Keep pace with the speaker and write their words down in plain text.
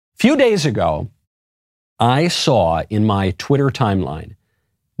few days ago, I saw in my Twitter timeline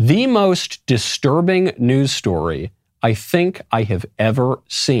the most disturbing news story I think I have ever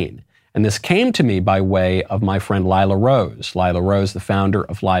seen. And this came to me by way of my friend Lila Rose. Lila Rose, the founder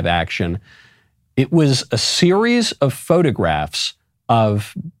of Live Action. It was a series of photographs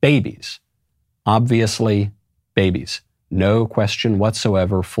of babies. Obviously, babies. No question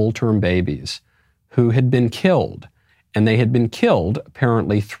whatsoever, full-term babies who had been killed. And they had been killed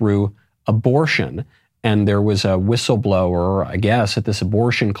apparently through abortion. And there was a whistleblower, I guess, at this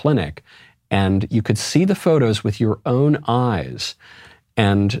abortion clinic. And you could see the photos with your own eyes.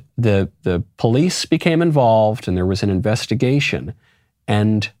 And the police became involved, and there was an investigation.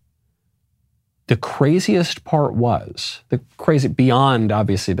 And the craziest part was, beyond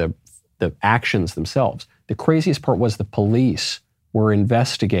obviously the actions themselves, the craziest part was the police were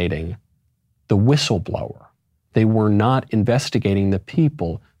investigating the whistleblower. They were not investigating the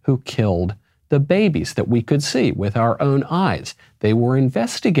people who killed the babies that we could see with our own eyes. They were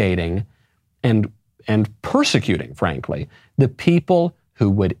investigating and persecuting, frankly, the people who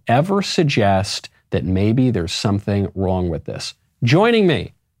would ever suggest that maybe there's something wrong with this. Joining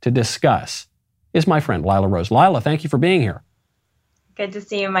me to discuss is my friend Lila Rose. Lila, thank you for being here. Good to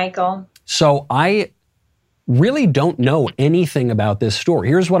see you, Michael. So I really don't know anything about this story.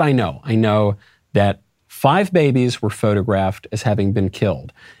 Here's what I know. I know that 5 babies were photographed as having been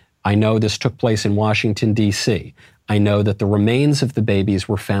killed. I know this took place in Washington, D.C. I know that the remains of the babies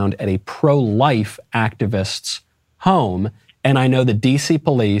were found at a pro-life activist's home. And I know the D.C.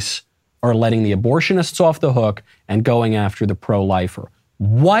 police are letting the abortionists off the hook and going after the pro-lifer.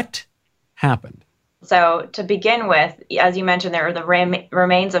 What happened? So to begin with, as you mentioned, there are the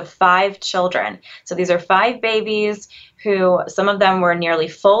remains of 5 children. So these are 5 babies who, some of them were nearly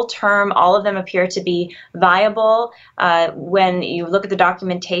full term. All of them appear to be viable. When you look at the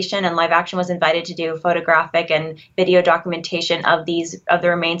documentation, and Live Action was invited to do photographic and video documentation of the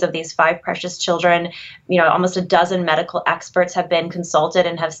remains of these 5 precious children, almost a dozen medical experts have been consulted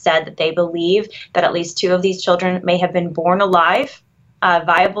and have said that they believe that at least 2 of these children may have been born alive.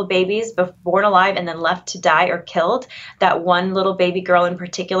 Viable babies born alive and then left to die or killed. That one little baby girl in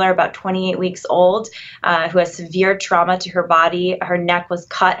particular, about 28 weeks old, who has severe trauma to her body. Her neck was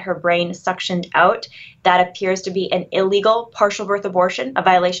cut, her brain suctioned out. That appears to be an illegal partial birth abortion, a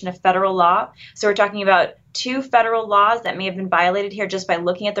violation of federal law. So we're talking about 2 federal laws that may have been violated here just by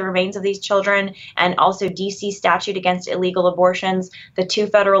looking at the remains of these children, and also D.C. statute against illegal abortions. The 2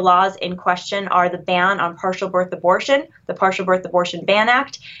 federal laws in question are the ban on partial birth abortion, the Partial Birth Abortion Ban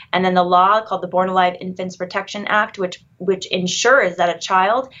Act, and then the law called the Born Alive Infants Protection Act, which ensures that a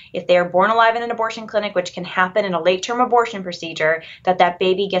child, if they are born alive in an abortion clinic, which can happen in a late-term abortion procedure, that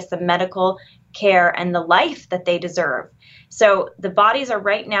baby gets the medical care and the life that they deserve. So the bodies are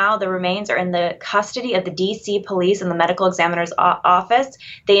right now, the remains are in the custody of the D.C. police and the medical examiner's office.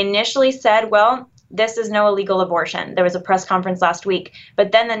 They initially said, well, this is no illegal abortion. There was a press conference last week.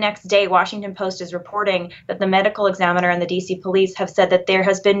 But then the next day, Washington Post is reporting that the medical examiner and the D.C. police have said that there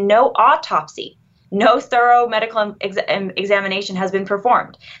has been no autopsy. No thorough medical examination has been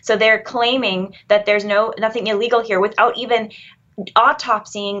performed. So they're claiming that there's nothing illegal here without even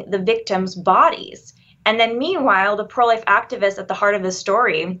autopsying the victims' bodies. And then meanwhile, the pro-life activists at the heart of this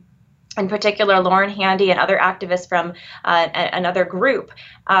story, in particular Lauren Handy and other activists from another group,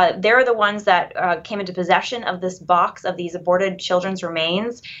 they're the ones that came into possession of this box of these aborted children's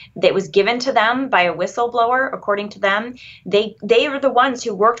remains that was given to them by a whistleblower. According to them, they were the ones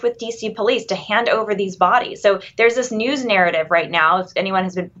who worked with DC police to hand over these bodies. So there's this news narrative right now, if anyone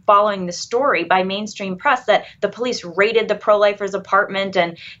has been following the story by mainstream press, that the police raided the pro-lifer's apartment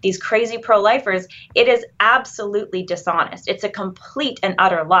and these crazy pro-lifers. It is absolutely dishonest. It's a complete and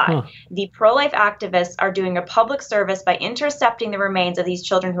utter lie. The pro-life activists are doing a public service by intercepting the remains of these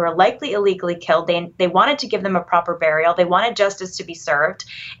children who are likely illegally killed. They wanted to give them a proper burial. They wanted justice to be served,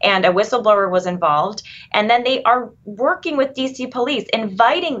 and a whistleblower was involved. And then they are working with DC police,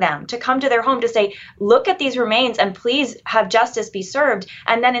 inviting them to come to their home to say, look at these remains and please have justice be served.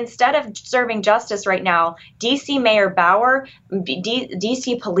 And then instead of serving justice right now, DC Mayor Bauer,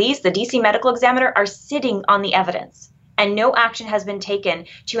 DC police, the DC medical examiner are sitting on the evidence. And no action has been taken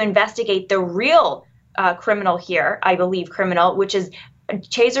to investigate the real criminal here, I believe criminal, which is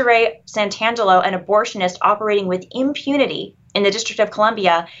Cesare Santangelo, an abortionist operating with impunity in the District of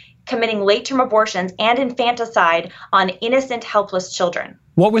Columbia, committing late-term abortions and infanticide on innocent, helpless children.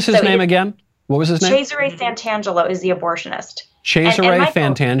 What was his name again? What was his name? Cesare Santangelo is the abortionist. Cesare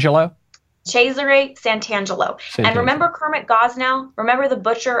Santangelo? Cesare Santangelo. And remember Kermit Gosnell? Remember the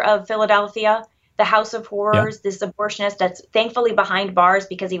butcher of Philadelphia the House of Horrors, this abortionist that's thankfully behind bars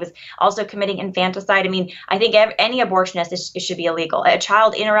because he was also committing infanticide. I mean, I think any abortionist, it should be illegal. A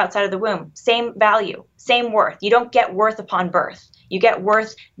child in or outside of the womb, same value, same worth. You don't get worth upon birth. You get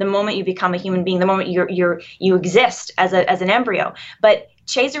worth the moment you become a human being, the moment you exist as an embryo. But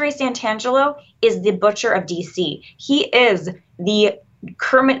Cesare Santangelo is the butcher of D.C. He is the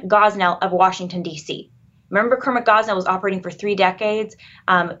Kermit Gosnell of Washington, D.C. Remember, Kermit Gosnell was operating for 3 decades.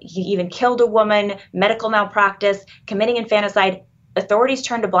 He even killed a woman, medical malpractice, committing infanticide. Authorities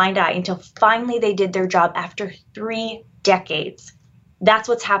turned a blind eye until finally they did their job after 3 decades. That's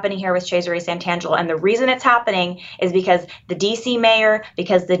what's happening here with Cesare Santangelo. And the reason it's happening is because the DC mayor,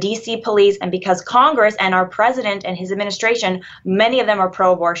 because the DC police, and because Congress and our president and his administration, many of them are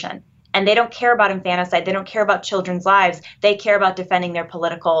pro-abortion. And they don't care about infanticide. They don't care about children's lives. They care about defending their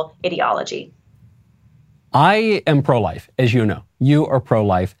political ideology. I am pro-life, as you know. You are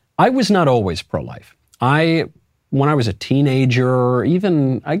pro-life. I was not always pro-life. When I was a teenager,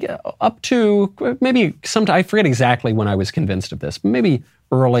 even up to maybe I forget exactly when I was convinced of this, maybe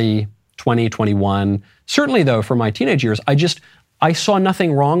early 2021. Certainly, though, for my teenage years, I saw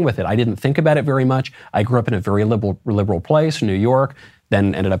nothing wrong with it. I didn't think about it very much. I grew up in a very liberal place, New York,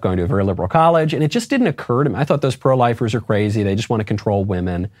 then ended up going to a very liberal college, and it just didn't occur to me. I thought those pro-lifers are crazy. They just want to control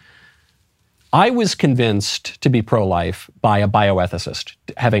women. I was convinced to be pro-life by a bioethicist,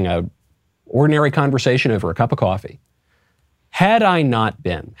 having a ordinary conversation over a cup of coffee. Had I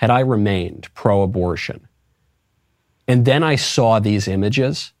remained pro-abortion, and then I saw these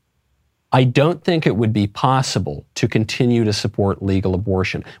images, I don't think it would be possible to continue to support legal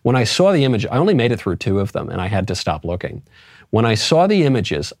abortion. When I saw the image, I only made it through 2 of them, and I had to stop looking. When I saw the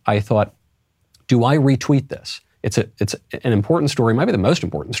images, I thought, do I retweet this? It's an important story, maybe the most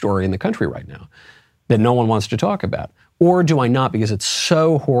important story in the country right now, that no one wants to talk about. Or do I not, because it's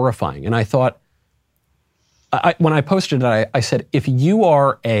so horrifying? And I thought, when I posted it, I said, if you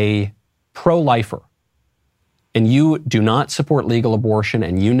are a pro-lifer and you do not support legal abortion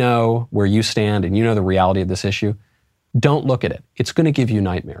and you know where you stand and you know the reality of this issue, don't look at it. It's going to give you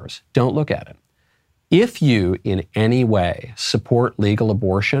nightmares. Don't look at it. If you in any way support legal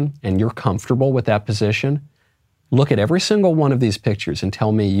abortion and you're comfortable with that position, look at every single one of these pictures and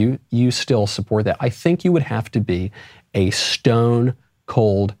tell me you still support that. I think you would have to be a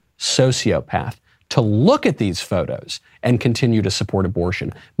stone-cold sociopath to look at these photos and continue to support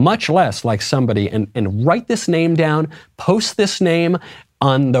abortion, much less like somebody, and write this name down, post this name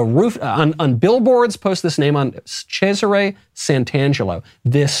on the roof, on billboards, post this name on Cesare Santangelo,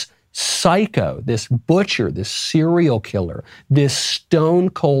 this psycho, this butcher, this serial killer, this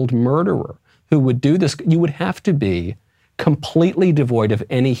stone-cold murderer who would do this. You would have to be completely devoid of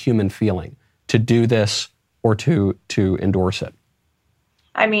any human feeling to do this or to endorse it.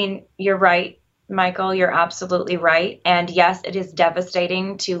 I mean, you're right, Michael. You're absolutely right. And yes, it is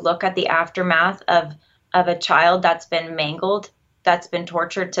devastating to look at the aftermath of a child that's been mangled, that's been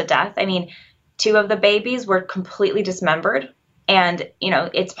tortured to death. I mean, 2 of the babies were completely dismembered. And,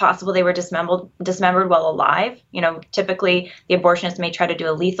 it's possible they were dismembered while alive. Typically the abortionist may try to do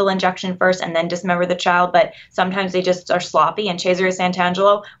a lethal injection first and then dismember the child, but sometimes they just are sloppy. And Cesare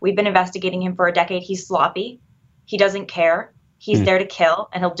Santangelo, we've been investigating him for a decade. He's sloppy. He doesn't care. He's there to kill,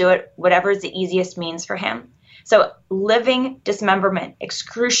 and he'll do it whatever is the easiest means for him. So living dismemberment,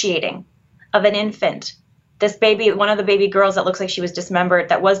 excruciating, of an infant. This baby, one of the baby girls that looks like she was dismembered,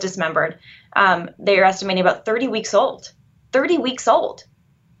 they are estimating about 30 weeks old. 30 weeks old.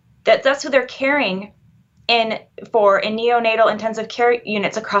 That's who they're caring in neonatal intensive care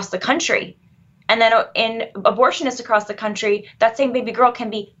units across the country. And then in abortionists across the country, that same baby girl can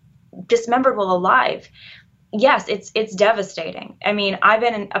be dismembered while alive. Yes, it's devastating. I mean, I've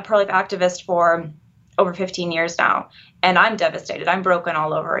been a pro-life activist for over 15 years now, and I'm devastated. I'm broken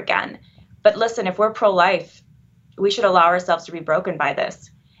all over again. But listen, if we're pro-life, we should allow ourselves to be broken by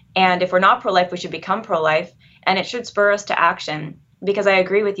this. And if we're not pro-life, we should become pro-life. And it should spur us to action, because I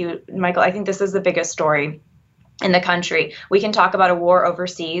agree with you, Michael. I think this is the biggest story in the country. We can talk about a war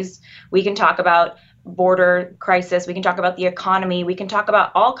overseas. We can talk about border crisis. We can talk about the economy. We can talk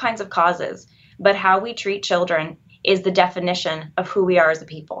about all kinds of causes. But how we treat children is the definition of who we are as a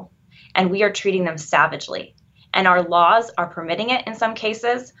people. And we are treating them savagely. And our laws are permitting it in some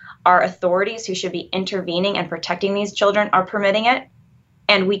cases. Our authorities who should be intervening and protecting these children are permitting it.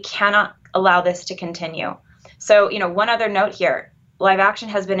 And we cannot allow this to continue. So, one other note here, Live Action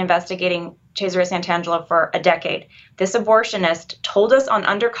has been investigating Cesare Santangelo for a decade. This abortionist told us on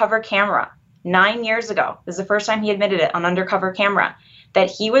undercover camera 9 years ago, this is the first time he admitted it on undercover camera,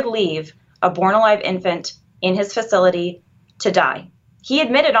 that he would leave a born alive infant in his facility to die. He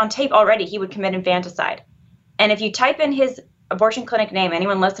admitted on tape already he would commit infanticide. And if you type in his abortion clinic name,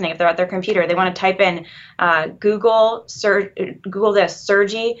 anyone listening, if they're at their computer, they want to type in Google this,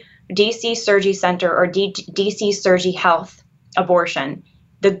 Surgery, DC Surgery Center or DC Surgery Health abortion.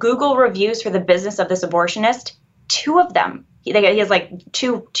 The Google reviews for the business of this abortionist, 2 of them. He has like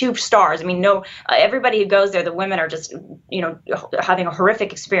two stars. I mean, no, everybody who goes there, the women are just, having a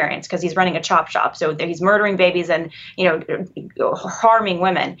horrific experience because he's running a chop shop. So he's murdering babies and, harming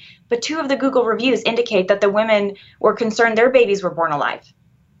women. But 2 of the Google reviews indicate that the women were concerned their babies were born alive,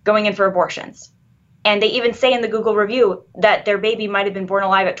 going in for abortions. And they even say in the Google review that their baby might have been born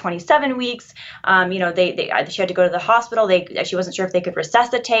alive at 27 weeks. She had to go to the hospital. She wasn't sure if they could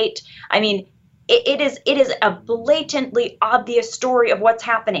resuscitate. I mean, it is a blatantly obvious story of what's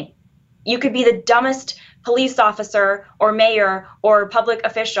happening. You could be the dumbest police officer or mayor or public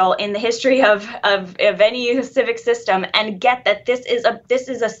official in the history of any civic system and get that this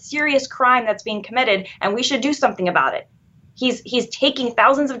is a serious crime that's being committed and we should do something about it. He's taking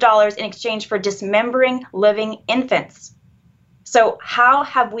thousands of dollars in exchange for dismembering living infants. So how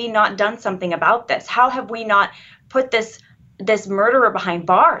have we not done something about this? How have we not put this murderer behind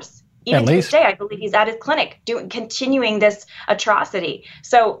bars? Even to this day, I believe he's at his clinic continuing this atrocity.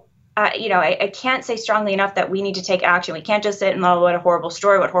 So, I can't say strongly enough that we need to take action. We can't just sit and, what a horrible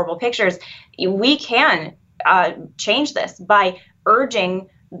story, what horrible pictures. We can change this by urging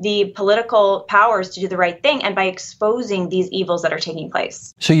the political powers to do the right thing and by exposing these evils that are taking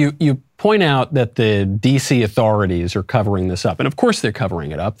place. So you point out that the D.C. authorities are covering this up. And of course they're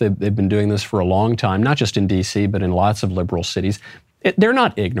covering it up. They've been doing this for a long time, not just in D.C., but in lots of liberal cities. They're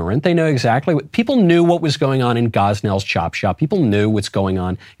not ignorant. They know exactly people knew what was going on in Gosnell's chop shop. People knew what's going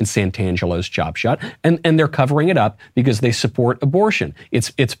on in Santangelo's chop shop. And they're covering it up because they support abortion.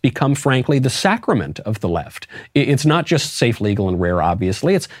 It's become, frankly, the sacrament of the left. It's not just safe, legal, and rare,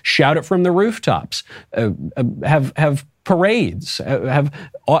 obviously. It's shout it from the rooftops. Have parades, have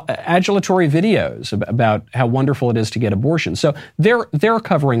adulatory videos about how wonderful it is to get abortion. So they're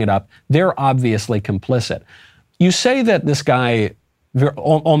covering it up. They're obviously complicit. You say that this guy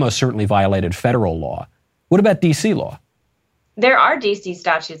almost certainly violated federal law. What about D.C. law? There are D.C.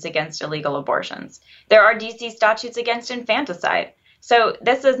 statutes against illegal abortions. There are D.C. statutes against infanticide. So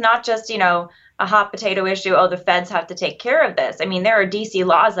this is not just, a hot potato issue. Oh, the feds have to take care of this. I mean, there are D.C.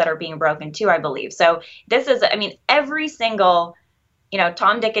 laws that are being broken too, I believe. So this is, every single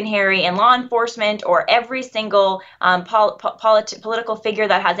Tom, Dick, and Harry in law enforcement or every single political figure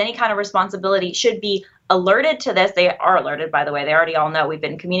that has any kind of responsibility should be alerted to this. They are alerted, by the way. They already all know. We've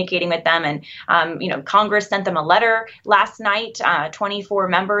been communicating with them. And, Congress sent them a letter last night, 24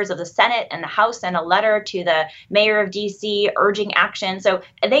 members of the Senate and the House sent a letter to the mayor of D.C. urging action. So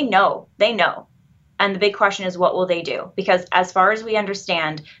they know. And the big question is, what will they do? Because as far as we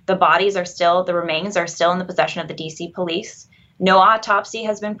understand, the remains are still in the possession of the D.C. police. No autopsy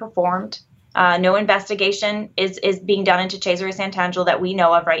has been performed. No investigation is being done into Cesare Santangelo that we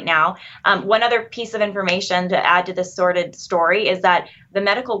know of right now. One other piece of information to add to this sordid story is that the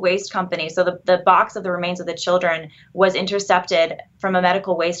medical waste company, so the box of the remains of the children was intercepted from a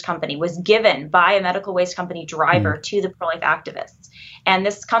medical waste company, was given by a medical waste company driver to the pro-life activists. And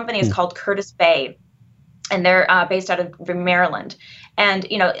this company is called Curtis Bay, and they're based out of Maryland. And,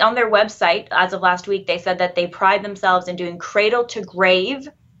 on their website, as of last week, they said that they pride themselves in doing cradle-to-grave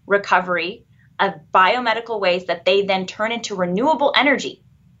recovery of biomedical waste that they then turn into renewable energy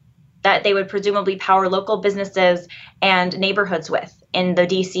that they would presumably power local businesses and neighborhoods with in the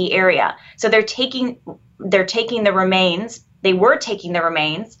DC area. So they're taking the remains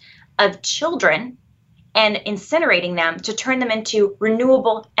of children and incinerating them to turn them into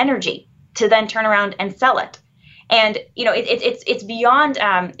renewable energy to then turn around and sell it. And, it's beyond,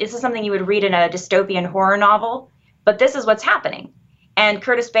 this is something you would read in a dystopian horror novel, but this is what's happening. And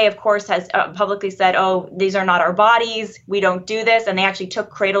Curtis Bay, of course, has publicly said, oh, these are not our bodies. We don't do this. And they actually took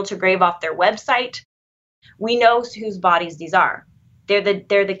Cradle to Grave off their website. We know whose bodies these are. They're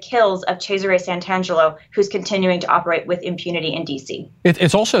the kills of Cesare Santangelo, who's continuing to operate with impunity in D.C.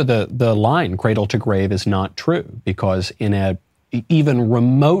 It's also the line, Cradle to Grave is not true, because in a even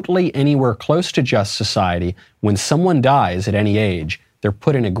remotely anywhere close to just society, when someone dies at any age, they're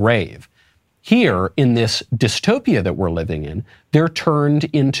put in a grave. Here, in this dystopia that we're living in, they're turned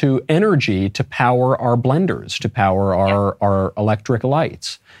into energy to power our blenders, to power our electric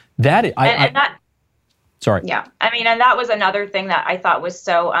lights. Sorry. Yeah. And that was another thing that I thought was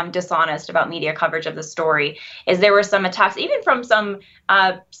so dishonest about media coverage of the story, is there were some attacks, even from some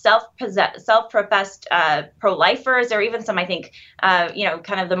self-professed pro-lifers, or even some, I think,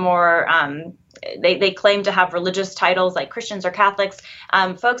 kind of the more they claim to have religious titles like Christians or Catholics,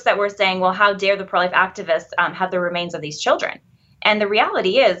 folks that were saying, well, how dare the pro-life activists have the remains of these children? And the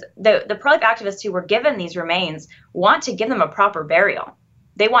reality is the pro-life activists who were given these remains want to give them a proper burial.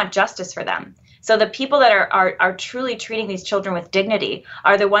 They want justice for them. So the people that are truly treating these children with dignity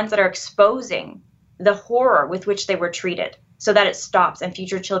are the ones that are exposing the horror with which they were treated, so that it stops and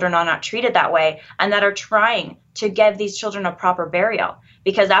future children are not treated that way, and that are trying to give these children a proper burial.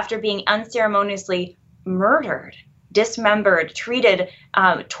 Because after being unceremoniously murdered, dismembered, treated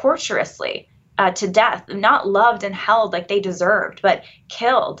torturously to death, not loved and held like they deserved, but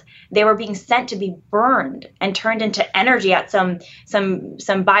killed, they were being sent to be burned and turned into energy at some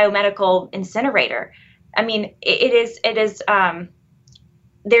biomedical incinerator. I mean, it is.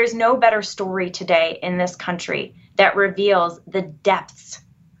 There's no better story today in this country that reveals the depths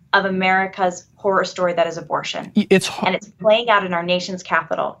of America's horror story that is abortion. And it's playing out in our nation's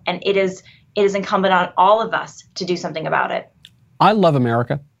capital. And it is incumbent on all of us to do something about it. I love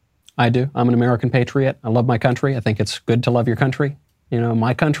America. I do. I'm an American patriot. I love my country. I think it's good to love your country. You know,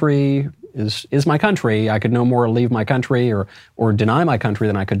 my country is my country. I could no more leave my country or deny my country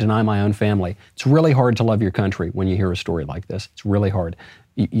than I could deny my own family. It's really hard to love your country when you hear a story like this. It's really hard.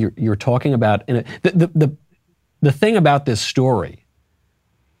 You're talking about the thing about this story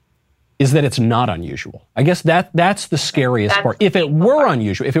is that it's not unusual. I guess that's the scariest part. If it were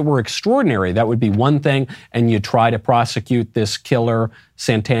unusual, if it were extraordinary, that would be one thing, and you try to prosecute this killer,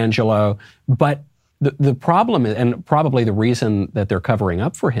 Santangelo. But the problem, and probably the reason that they're covering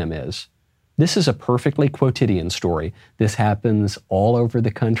up for him, is this is a perfectly quotidian story. This happens all over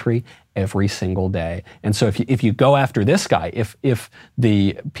the country every single day. And so if you go after this guy, if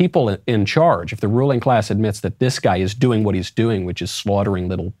the people in charge, if the ruling class admits that this guy is doing what he's doing, which is slaughtering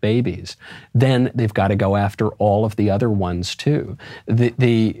little babies, then they've got to go after all of the other ones too.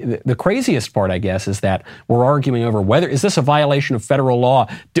 The craziest part, I guess, is that we're arguing over whether, is this a violation of federal law?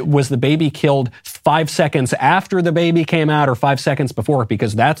 Was the baby killed 5 seconds after the baby came out or 5 seconds before?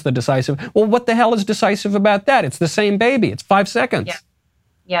 Because that's the decisive. Well, what the hell is decisive about that? It's the same baby. It's 5 seconds.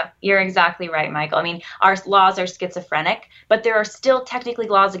 Yeah, you're exactly right, Michael. I mean, our laws are schizophrenic, but there are still technically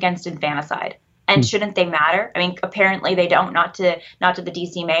laws against infanticide. And shouldn't they matter? I mean, apparently they don't, not to the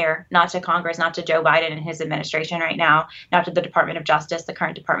DC mayor, not to Congress, not to Joe Biden and his administration right now, not to the Department of Justice, the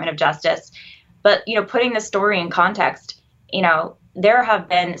current Department of Justice. But, you know, putting this story in context, you know, there have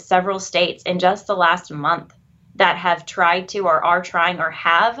been several states in just the last month that have tried to or are trying or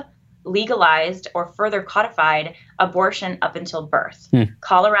have legalized or further codified abortion up until birth.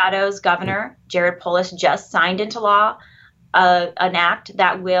 Colorado's governor, Jared Polis, just signed into law an act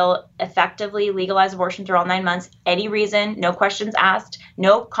that will effectively legalize abortion through all 9 months, any reason, no questions asked,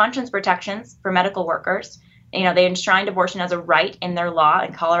 no conscience protections for medical workers. You know, they enshrined abortion as a right in their law,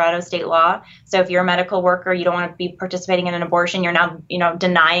 in Colorado state law. So if you're a medical worker, you don't want to be participating in an abortion, you're now, you know,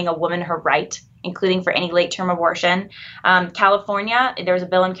 denying a woman her right, including for any late-term abortion. California, there was a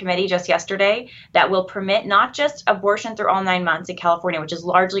bill in committee just yesterday that will permit not just abortion through all 9 months in California, which is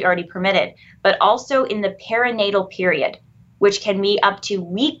largely already permitted, but also in the perinatal period, which can be up to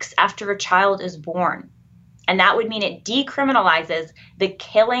weeks after a child is born. And that would mean it decriminalizes the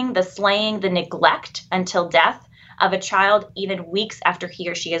killing, the slaying, the neglect until death of a child even weeks after he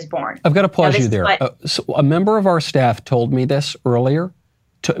or she is born. I've got to pause you there. So a member of our staff told me this earlier,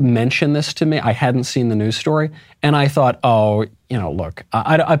 to mention this to me. I hadn't seen the news story. And I thought, oh, you know, look,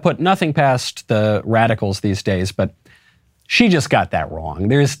 I put nothing past the radicals these days, but she just got that wrong.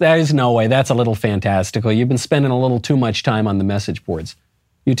 There's no way. That's a little fantastical. You've been spending a little too much time on the message boards.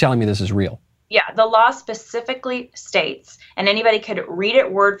 You telling me this is real? Yeah, the law specifically states, and anybody could read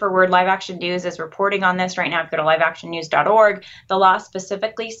it word for word. Live Action News is reporting on this right now. If you go to liveactionnews.org, the law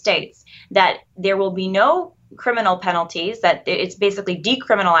specifically states that there will be no criminal penalties, that it's basically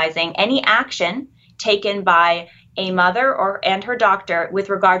decriminalizing any action taken by a mother and her doctor with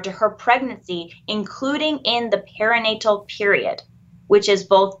regard to her pregnancy, including in the perinatal period, which is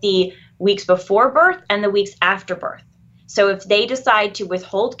both the weeks before birth and the weeks after birth. So if they decide to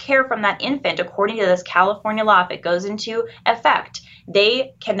withhold care from that infant, according to this California law, if it goes into effect,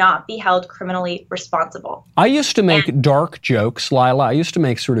 they cannot be held criminally responsible. I used to make dark jokes, Lila. I used to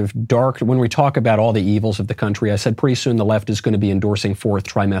make sort of dark, when we talk about all the evils of the country, I said pretty soon the left is going to be endorsing fourth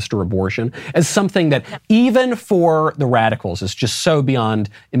trimester abortion as something that even for the radicals is just so beyond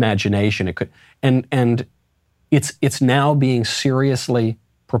imagination. It could, and it's now being seriously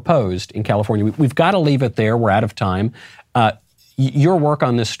proposed in California. We've got to leave it there. We're out of time. Your work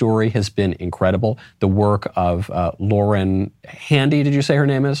on this story has been incredible. The work of Lauren Handy, did you say her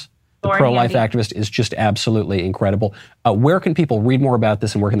name is? The pro-life activist is just absolutely incredible. Where can people read more about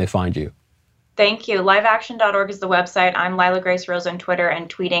this and where can they find you? Thank you. Liveaction.org is the website. I'm Lila Grace Rose on Twitter and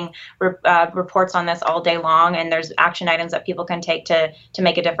tweeting reports on this all day long. And there's action items that people can take to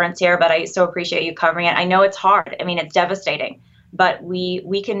make a difference here. But I so appreciate you covering it. I know it's hard. I mean, it's devastating. But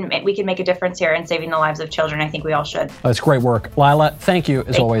we can make a difference here in saving the lives of children. I think we all should. That's great work. Lila, thank you,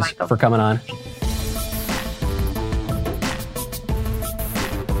 as always, Michael. for coming on.